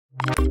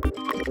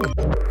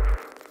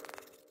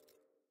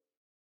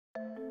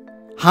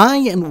Hi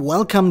and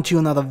welcome to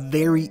another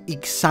very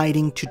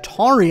exciting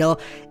tutorial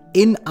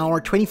in our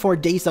 24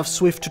 Days of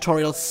Swift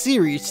tutorial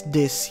series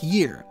this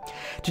year.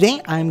 Today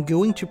I'm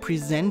going to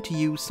present to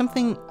you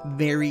something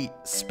very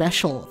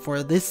special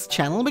for this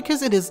channel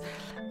because it is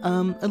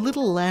a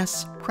little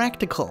less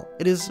practical.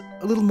 It is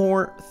a little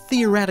more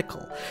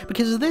theoretical,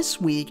 because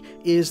this week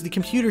is the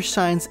Computer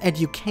Science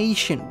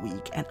Education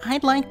Week, and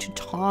I'd like to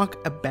talk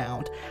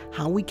about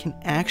how we can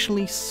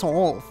actually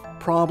solve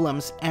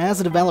problems as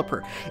a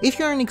developer. If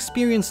you're an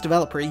experienced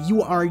developer,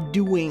 you are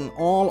doing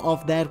all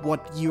of that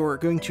what you're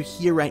going to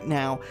hear right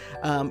now,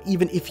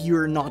 even if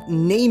you're not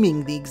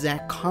naming the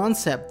exact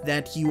concept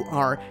that you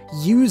are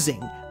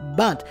using.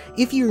 But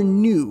if you're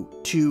new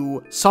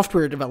to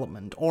software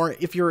development, or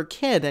if you're a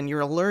kid and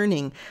you're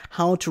learning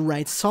how to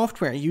write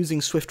software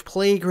using Swift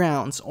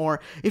Playgrounds,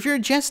 or if you're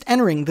just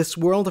entering this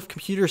world of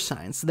computer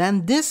science,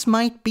 then this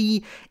might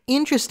be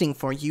interesting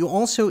for you.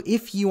 Also,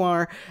 if you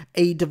are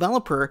a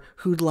developer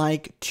who'd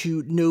like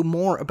to know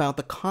more about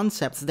the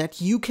concepts that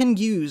you can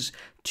use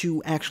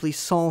to actually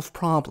solve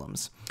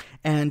problems.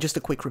 And just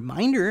a quick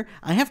reminder,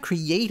 I have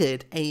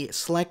created a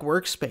Slack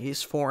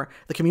workspace for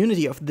the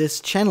community of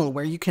this channel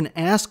where you can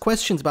ask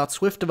questions about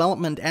Swift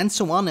development and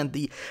so on, and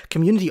the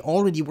community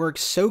already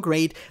works so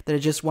great that I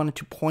just wanted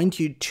to point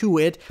you to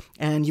it,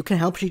 and you can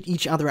help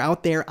each other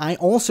out there. I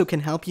also can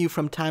help you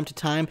from time to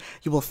time.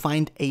 You will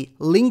find a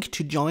link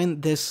to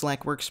join this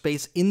Slack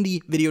workspace in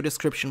the video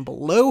description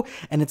below,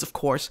 and it's of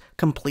course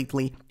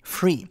completely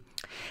free.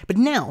 But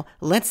now,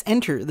 let's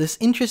enter this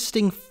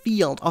interesting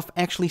field of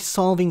actually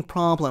solving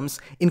problems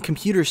in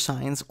computer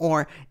science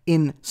or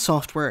in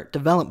software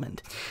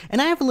development.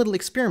 And I have a little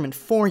experiment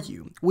for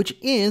you, which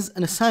is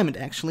an assignment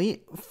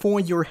actually for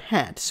your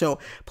head. So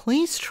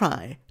please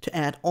try to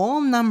add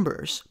all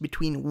numbers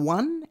between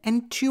 1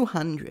 and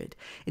 200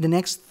 in the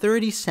next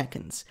 30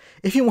 seconds.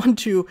 If you want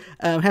to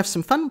have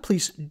some fun,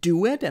 please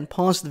do it and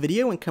pause the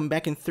video and come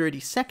back in 30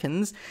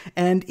 seconds.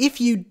 And if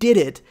you did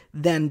it,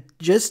 then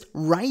just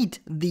write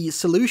the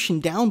solution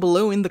down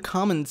below in the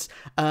comments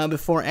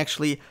before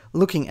actually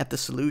looking at the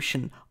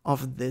solution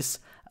of this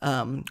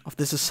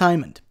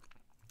assignment.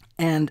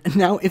 And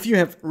now, if you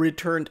have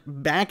returned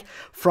back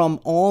from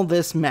all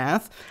this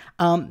math,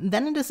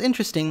 then it is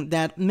interesting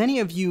that many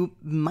of you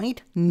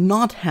might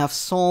not have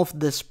solved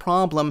this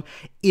problem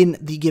in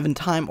the given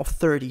time of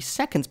 30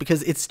 seconds,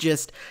 because it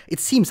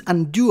seems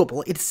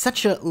undoable. It's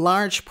such a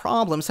large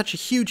problem, such a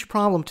huge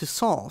problem to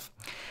solve.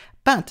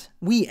 But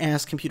we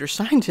as computer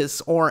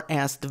scientists or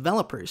as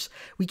developers,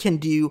 we can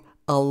do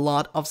a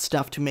lot of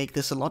stuff to make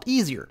this a lot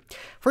easier.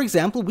 For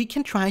example, we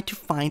can try to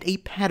find a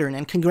pattern,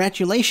 and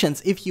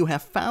congratulations if you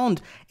have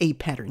found a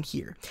pattern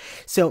here.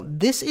 So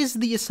this is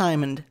the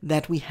assignment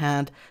that we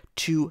had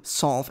to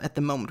solve at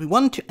the moment. We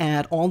want to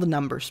add all the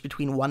numbers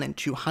between 1 and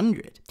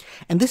 200.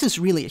 And this is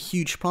really a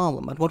huge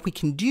problem, but what we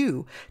can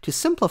do to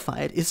simplify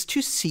it is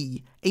to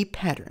see a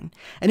pattern.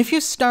 And if you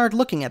start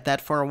looking at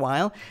that for a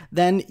while,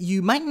 then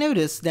you might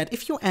notice that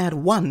if you add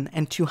 1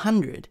 and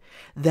 200,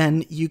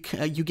 then you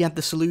get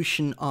the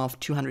solution of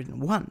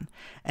 201.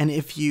 And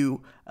if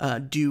you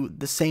do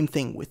the same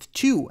thing with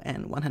 2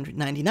 and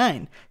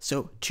 199,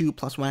 so 2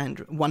 plus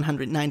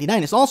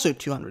 199 is also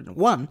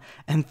 201,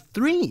 and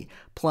 3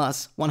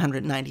 plus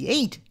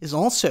 198 is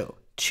also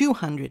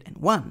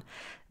 201.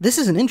 This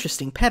is an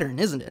interesting pattern,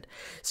 isn't it?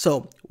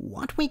 So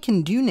what we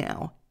can do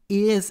now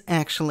is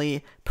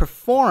actually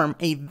perform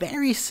a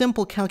very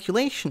simple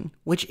calculation,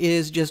 which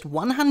is just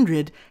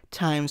 100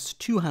 times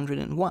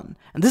 201.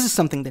 And this is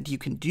something that you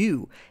can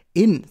do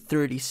in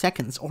 30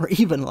 seconds or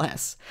even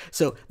less.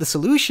 So the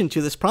solution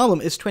to this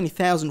problem is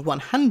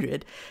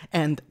 20,100,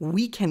 and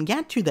we can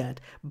get to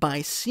that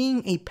by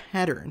seeing a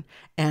pattern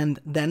and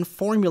then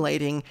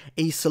formulating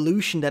a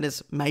solution that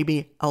is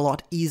maybe a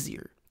lot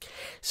easier.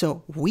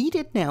 So we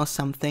did now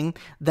something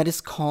that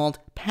is called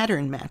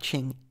pattern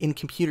matching in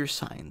computer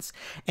science.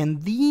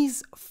 And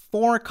these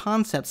 4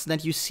 concepts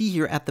that you see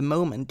here at the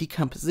moment,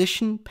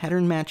 decomposition,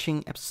 pattern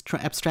matching,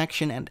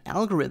 abstraction, and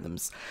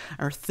algorithms,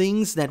 are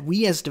things that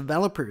we as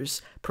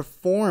developers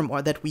perform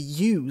or that we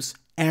use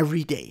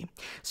every day.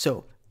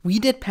 So we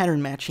did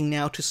pattern matching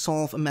now to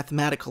solve a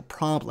mathematical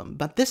problem,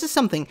 but this is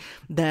something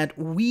that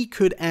we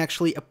could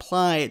actually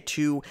apply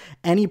to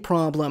any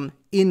problem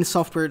in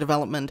software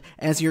development,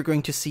 as you're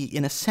going to see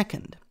in a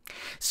second.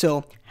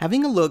 So,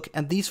 having a look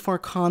at these 4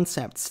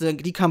 concepts, the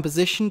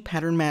decomposition,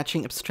 pattern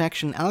matching,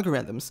 abstraction,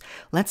 algorithms,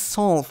 let's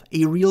solve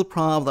a real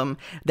problem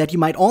that you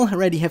might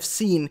already have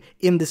seen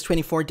in this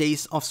 24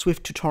 Days of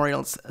Swift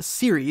tutorials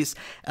series.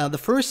 The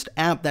first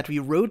app that we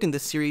wrote in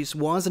this series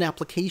was an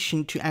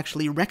application to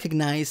actually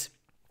recognize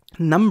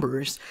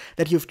numbers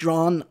that you've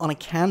drawn on a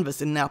canvas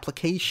in an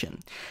application.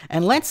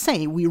 And let's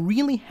say we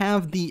really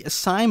have the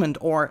assignment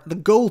or the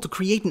goal to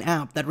create an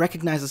app that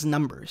recognizes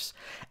numbers,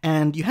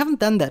 and you haven't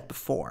done that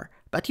before,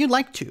 but you'd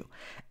like to.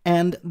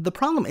 And the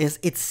problem is,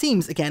 it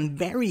seems, again,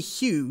 very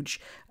huge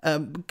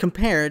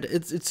compared.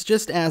 It's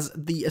just as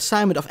the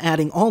assignment of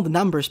adding all the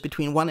numbers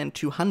between 1 and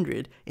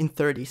 200 in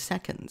 30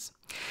 seconds.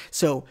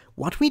 So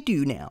what we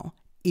do now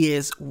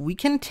is we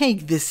can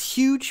take this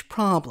huge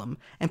problem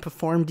and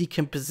perform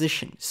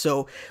decomposition.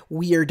 So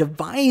we are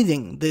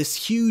dividing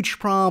this huge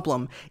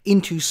problem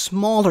into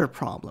smaller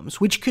problems,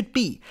 which could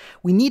be,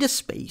 we need a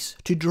space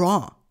to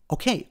draw.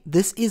 Okay,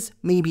 this is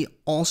maybe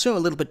also a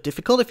little bit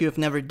difficult if you've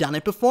never done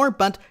it before,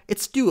 but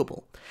it's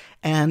doable.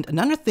 And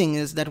another thing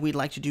is that we'd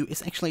like to do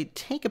is actually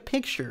take a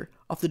picture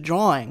of the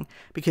drawing,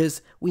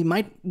 because we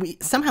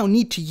somehow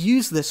need to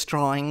use this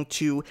drawing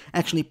to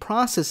actually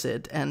process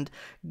it and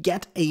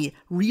get a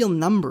real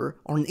number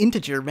or an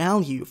integer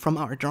value from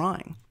our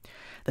drawing.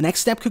 The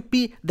next step could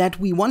be that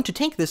we want to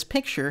take this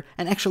picture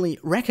and actually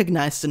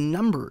recognize the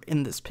number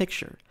in this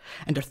picture.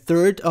 And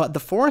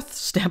the fourth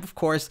step, of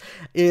course,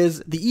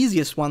 is the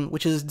easiest one,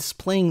 which is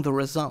displaying the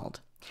result.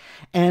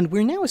 And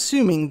we're now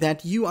assuming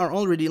that you are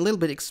already a little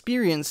bit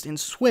experienced in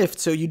Swift,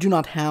 so you do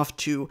not have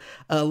to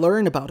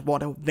learn about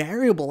what a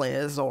variable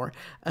is, or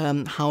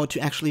how to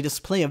actually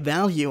display a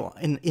value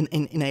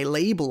in a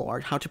label,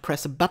 or how to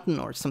press a button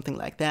or something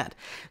like that.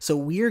 So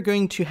we're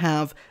going to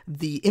have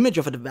the image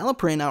of a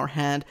developer in our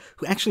head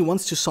who actually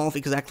wants to solve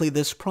exactly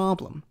this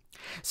problem.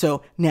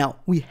 So now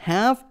we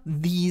have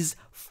these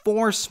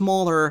 4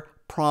 smaller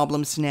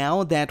problems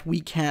now that we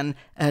can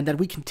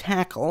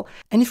tackle.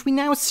 And if we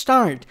now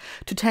start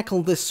to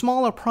tackle this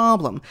smaller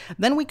problem,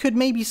 then we could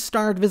maybe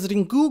start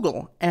visiting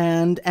Google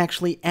and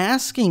actually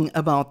asking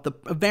about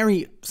a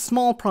very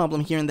small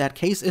problem here in that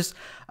case is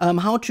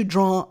how to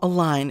draw a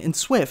line in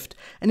Swift.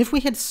 And if we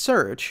hit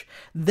search,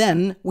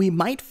 then we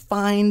might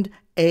find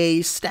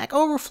a Stack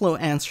Overflow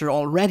answer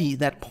already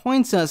that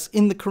points us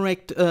in the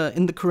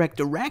correct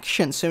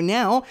direction. So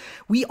now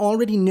we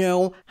already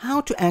know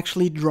how to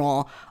actually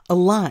draw a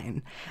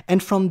line.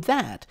 And from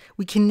that,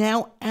 we can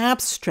now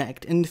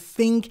abstract and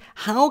think,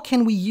 how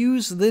can we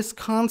use this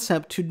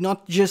concept to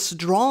not just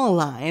draw a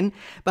line,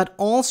 but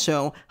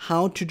also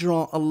how to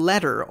draw a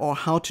letter or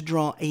how to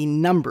draw a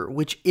number,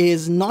 which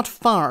is not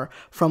far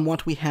from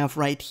what we have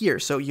right here.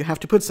 So you have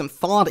to put some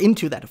thought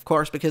into that, of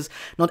course, because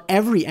not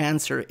every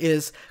answer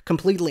is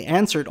completely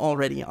answered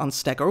already on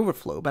Stack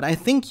Overflow. But I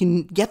think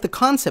you get the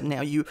concept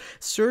now. You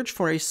search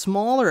for a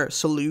smaller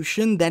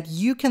solution that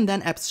you can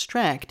then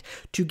abstract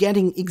to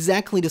getting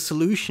exactly the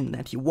solution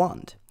that you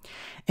want.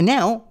 And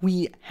now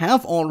we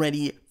have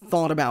already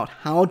thought about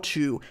how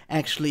to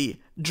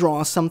actually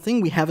draw something.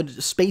 We have a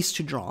space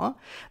to draw.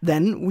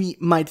 Then we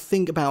might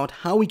think about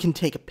how we can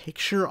take a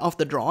picture of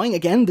the drawing.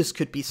 Again, this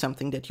could be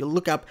something that you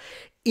look up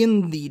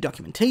in the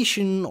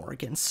documentation or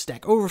against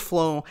Stack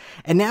Overflow.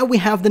 And now we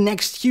have the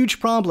next huge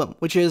problem,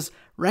 which is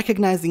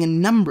recognizing a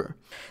number.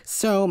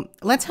 So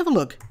let's have a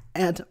look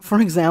at, for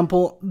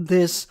example,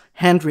 this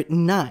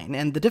handwritten 9.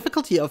 And the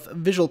difficulty of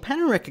visual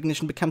pattern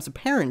recognition becomes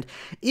apparent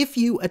if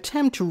you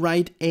attempt to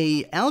write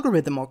an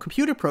algorithm or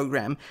computer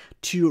program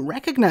to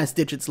recognize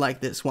digits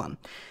like this one.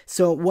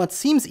 So what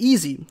seems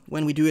easy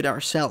when we do it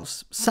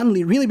ourselves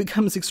suddenly really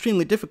becomes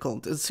extremely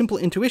difficult. Simple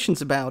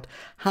intuitions about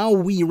how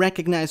we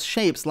recognize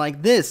shapes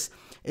like this.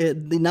 The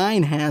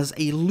 9 has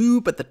a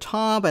loop at the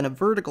top and a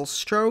vertical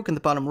stroke in the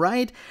bottom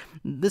right.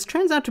 This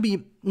turns out to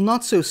be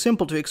not so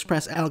simple to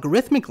express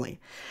algorithmically.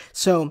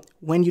 So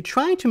when you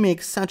try to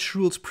make such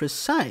rules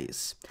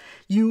precise,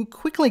 you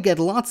quickly get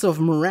lots of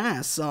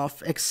morass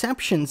of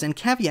exceptions and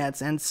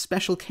caveats and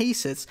special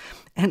cases,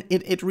 and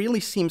it really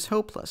seems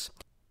hopeless.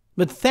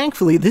 But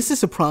thankfully, this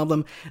is a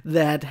problem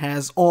that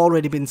has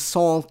already been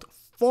solved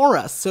for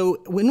us.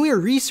 So when we are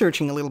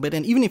researching a little bit,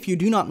 and even if you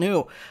do not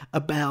know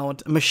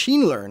about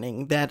machine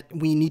learning that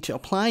we need to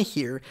apply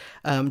here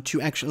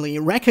to actually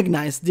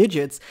recognize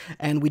digits,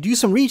 and we do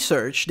some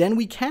research, then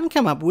we can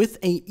come up with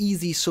an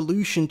easy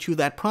solution to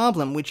that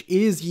problem, which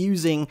is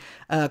using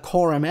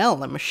Core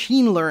ML, a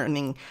machine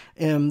learning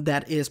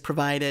that is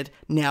provided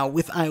now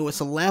with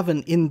iOS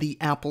 11 in the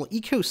Apple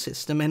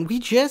ecosystem. And we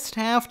just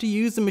have to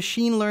use the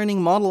machine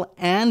learning model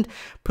and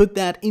put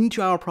that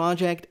into our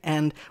project,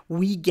 and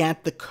we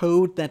get the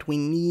code that we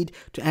need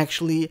to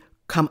actually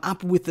come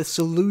up with the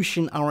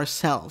solution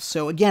ourselves.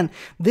 So again,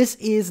 this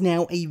is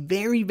now a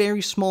very,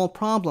 very small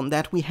problem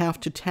that we have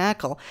to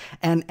tackle.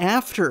 And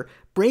after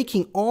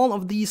breaking all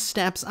of these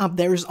steps up,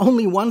 there is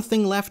only one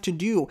thing left to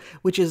do,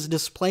 which is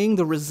displaying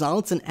the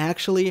results and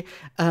actually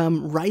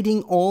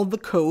writing all the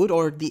code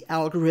or the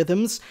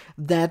algorithms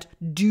that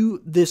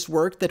do this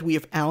work that we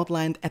have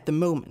outlined at the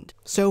moment.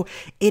 So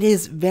it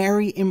is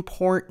very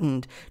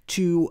important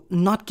to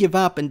not give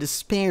up and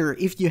despair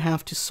if you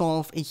have to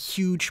solve a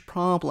huge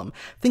problem.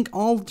 Think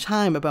all the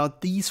time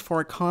about these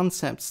 4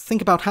 concepts.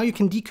 Think about how you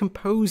can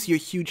decompose your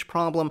huge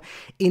problem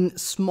in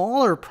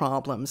smaller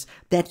problems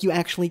that you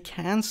actually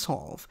can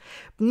solve.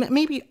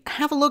 Maybe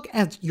have a look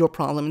at your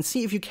problem and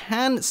see if you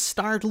can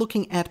start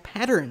looking at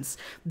patterns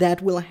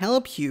that will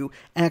help you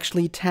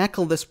actually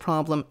tackle this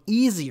problem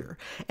easier.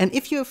 And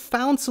if you have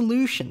found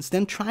solutions,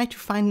 then try to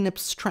find an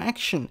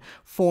abstraction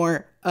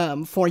for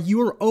for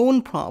your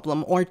own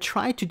problem, or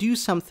try to do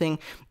something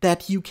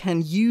that you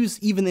can use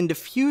even in the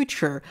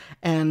future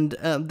and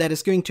that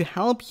is going to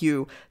help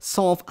you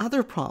solve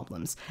other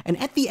problems. And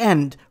at the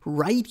end,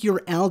 write your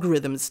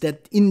algorithms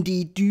that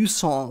indeed do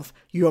solve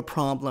your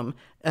problem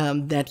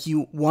that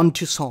you want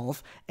to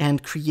solve,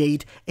 and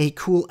create a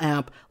cool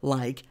app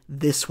like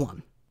this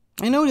one.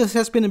 I know this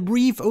has been a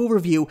brief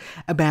overview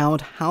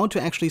about how to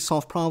actually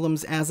solve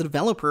problems as a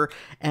developer,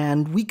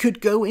 and we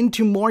could go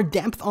into more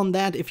depth on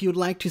that. If you'd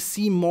like to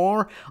see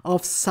more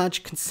of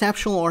such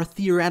conceptual or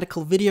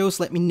theoretical videos,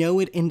 let me know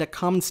it in the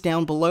comments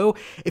down below.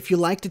 If you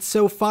liked it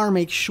so far,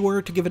 make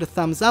sure to give it a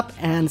thumbs up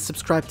and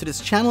subscribe to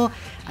this channel.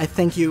 I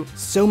thank you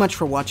so much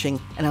for watching,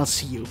 and I'll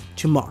see you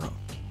tomorrow.